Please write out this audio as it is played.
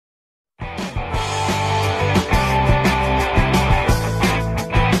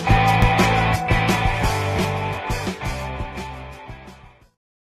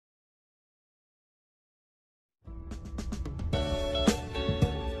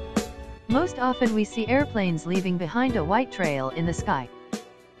Most often we see airplanes leaving behind a white trail in the sky.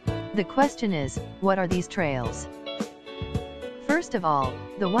 The question is, what are these trails? First of all,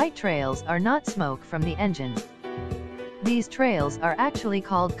 the white trails are not smoke from the engine. These trails are actually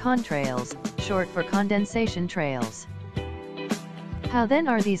called contrails, short for condensation trails. How then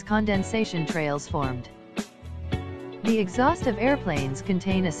are these condensation trails formed? The exhaust of airplanes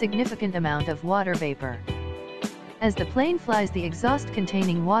contain a significant amount of water vapor. As the plane flies, the exhaust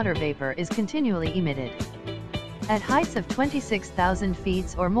containing water vapor is continually emitted. At heights of 26,000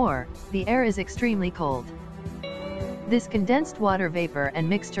 feet or more, the air is extremely cold. This condensed water vapor and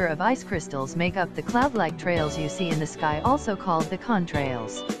mixture of ice crystals make up the cloud-like trails you see in the sky, also called the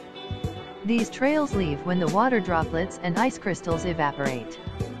contrails. These trails leave when the water droplets and ice crystals evaporate.